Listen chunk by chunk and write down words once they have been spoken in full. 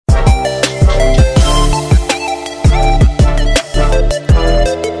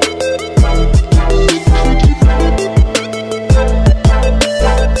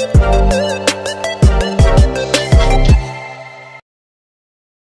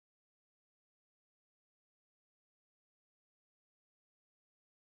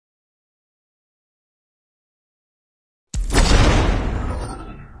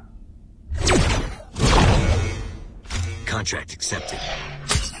Contract accepted.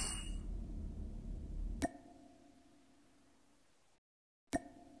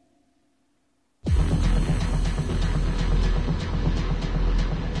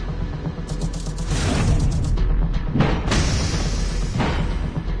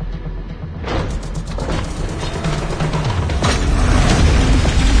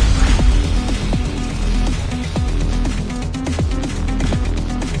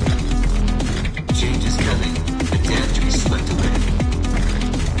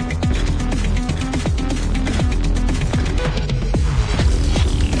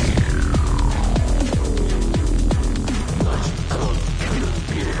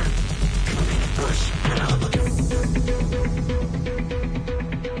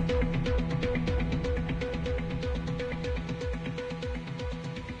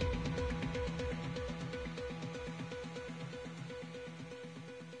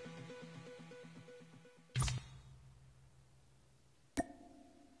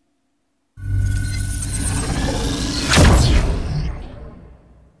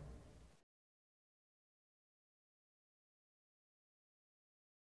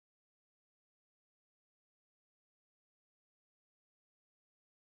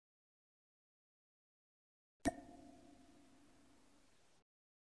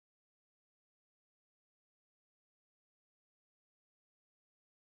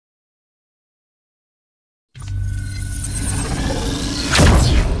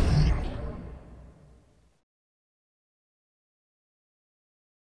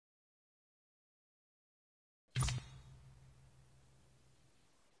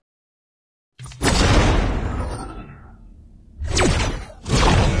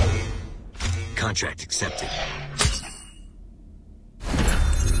 Contract accepted.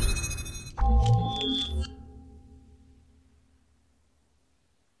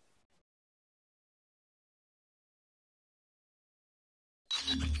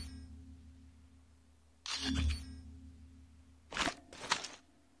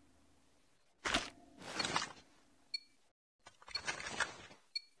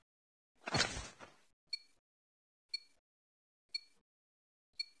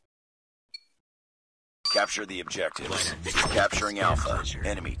 Capture the objectives. Capturing Alpha.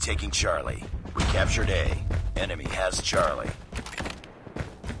 Enemy taking Charlie. We captured A. Enemy has Charlie.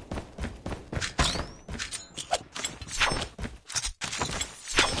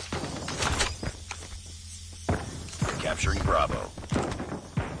 Capturing Bravo.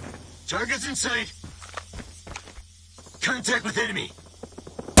 Target's in sight. Contact with enemy.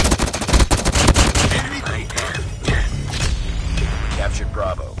 Enemy. I am dead. Captured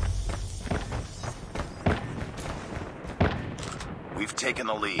Bravo. We've taken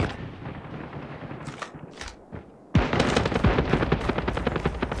the lead.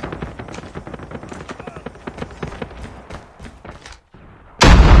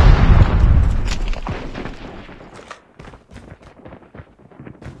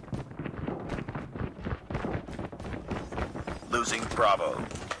 Losing Bravo.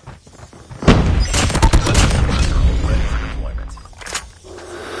 Ready for deployment.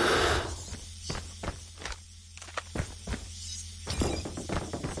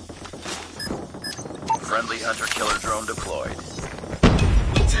 Friendly hunter-killer drone deployed.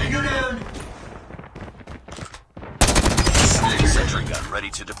 Tango down! Sentry gun ready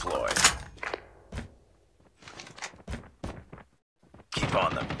to deploy. Keep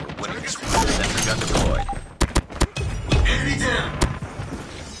on them. We're winning this one. Sentry gun deployed. Enemy down!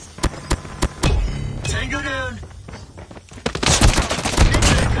 Tango down!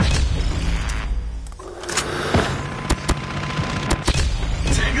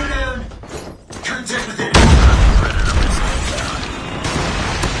 Tango down! Contact with enemy! Predator missile down.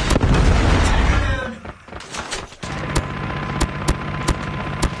 Tango down!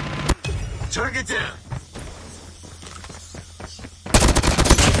 Target down!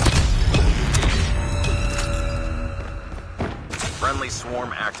 Friendly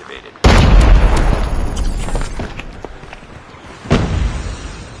swarm activated.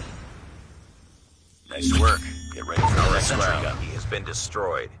 Nice work. Get ready for the next round. He has been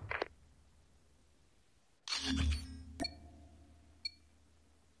destroyed.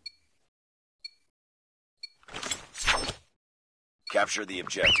 Capture the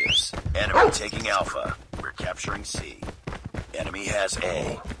objectives. Enemy taking Alpha. We're capturing C. Enemy has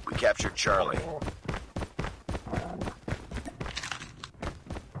A. We captured Charlie.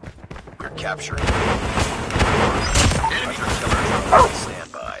 We're capturing. Enemy killer drone.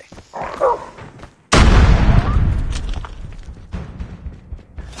 Stand by.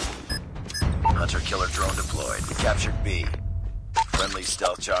 Hunter-killer drone deployed. We captured B. Friendly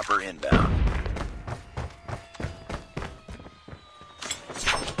stealth chopper inbound.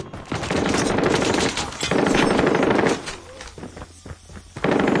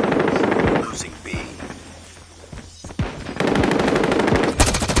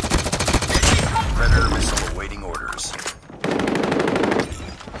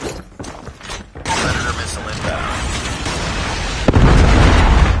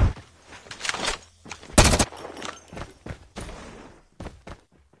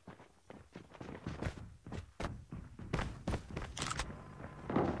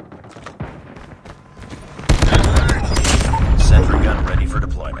 Ready for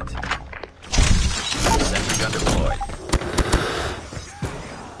deployment. Sentry gun deployed.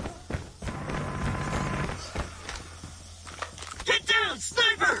 Get down,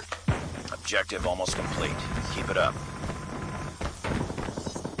 sniper! Objective almost complete. Keep it up.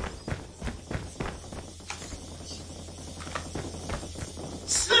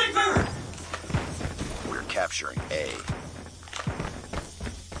 Sniper! We're capturing A.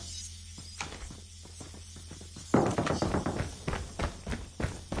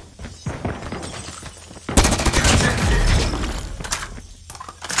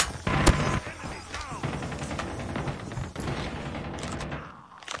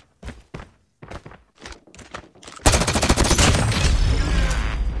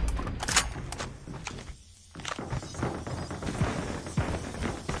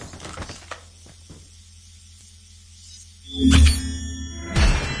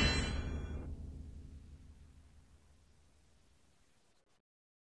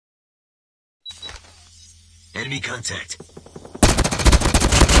 Enemy contact.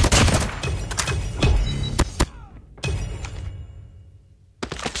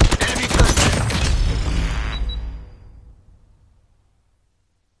 Enemy contact.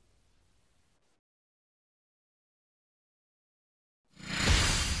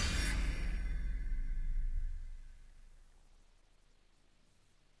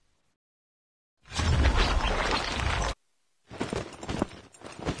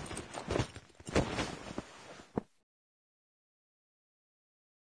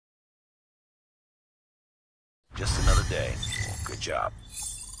 Just another day. Good job.